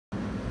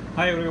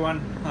Hi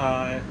everyone.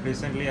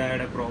 Recently I had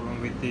a problem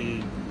with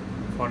the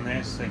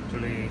furnace.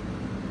 Actually,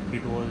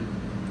 it was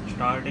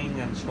starting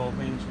and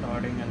stopping,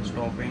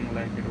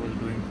 like it was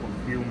doing for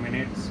few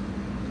minutes,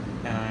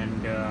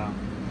 and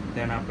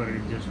then after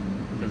it just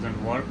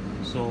doesn't work.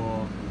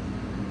 So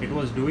it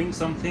was doing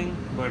something,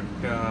 but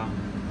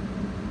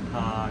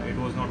it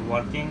was not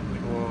working.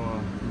 It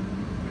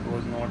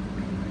was not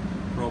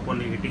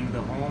properly hitting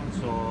the home.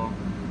 So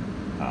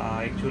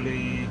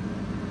actually,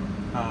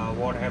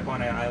 what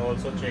happened? I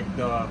also checked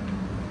the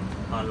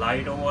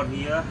light over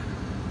here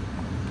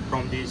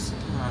from this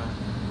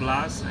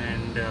glass,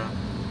 and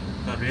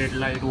the red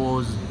light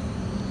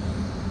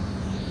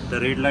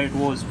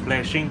was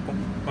flashing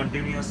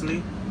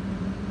continuously.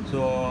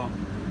 So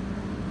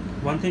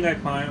one thing I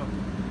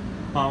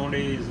found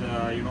is,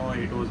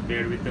 it was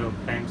bad with the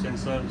flame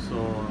sensor.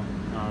 So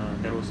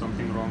there was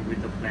something wrong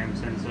with the flame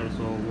sensor.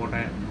 So what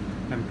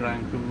am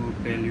trying to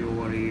tell you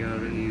over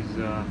here is,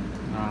 uh,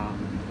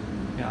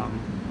 um,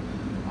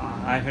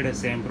 I had a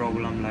same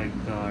problem like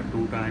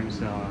two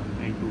times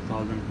in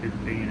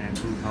 2015 and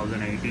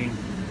 2018.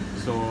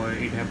 So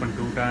it happened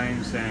two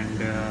times,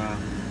 and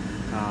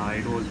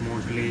it was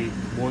mostly,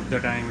 both the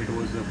time it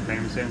was a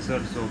flame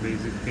sensor. So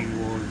basic thing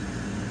was,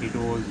 it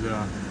was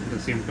the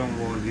symptom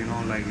was,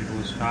 like it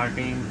was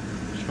stopping,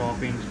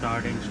 starting,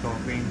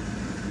 stopping,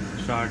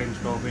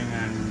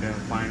 and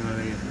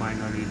finally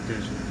it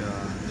just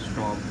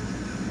stopped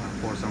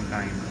for some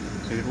time.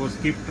 So it was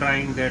keep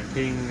trying that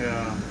thing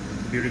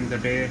during the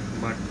day,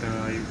 but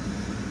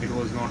it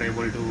was not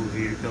able to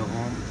heat the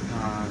home.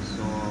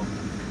 So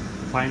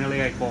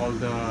finally I called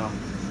the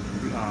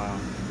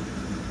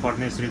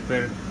furnace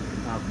repair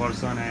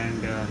person,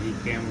 and he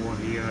came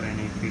over here, and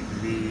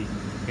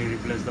he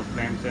replaced the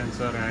flame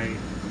sensor.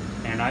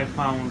 I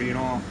found,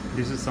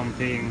 this is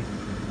something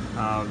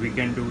we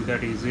can do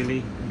that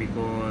easily,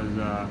 because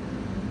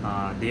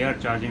they are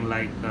charging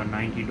like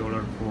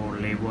 $90 for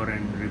labor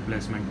and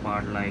replacement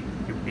part, like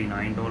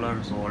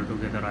 $59. So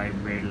altogether I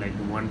paid like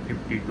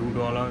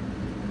 $152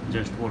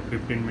 just for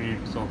 15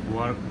 minutes of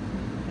work.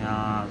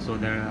 So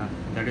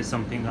that is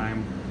something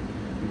I'm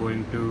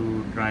going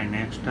to try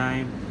next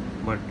time.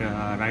 But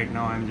right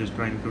now I'm just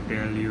trying to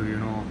tell you,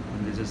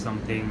 this is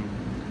something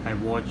I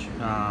watch,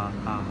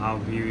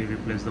 how he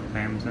replaced the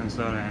flame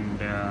sensor,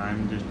 and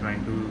I'm just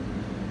trying to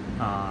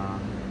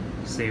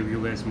save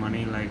you guys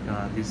money. Like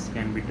this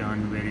can be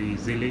done very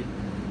easily,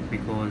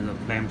 because the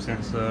flame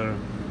sensor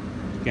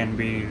can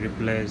be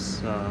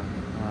replaced.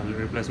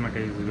 Replacement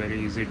is very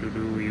easy to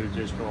do. You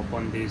just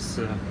open this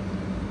uh,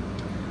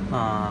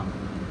 uh,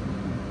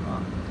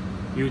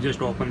 you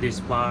just open this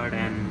part,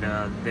 and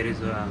there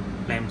is a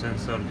flame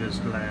sensor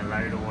just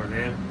right over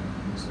there.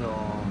 So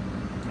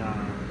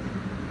uh,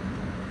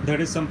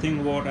 that is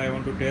something what I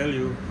want to tell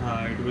you.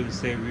 It will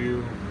save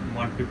you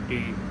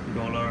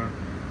 $150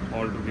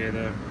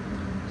 altogether.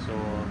 So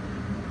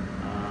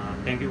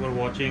thank you for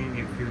watching.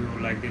 If you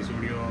like this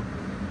video,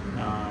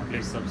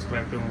 please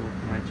subscribe to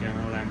my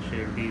channel and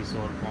share this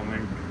or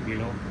comment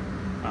below.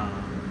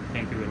 uh,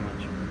 Thank you very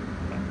much.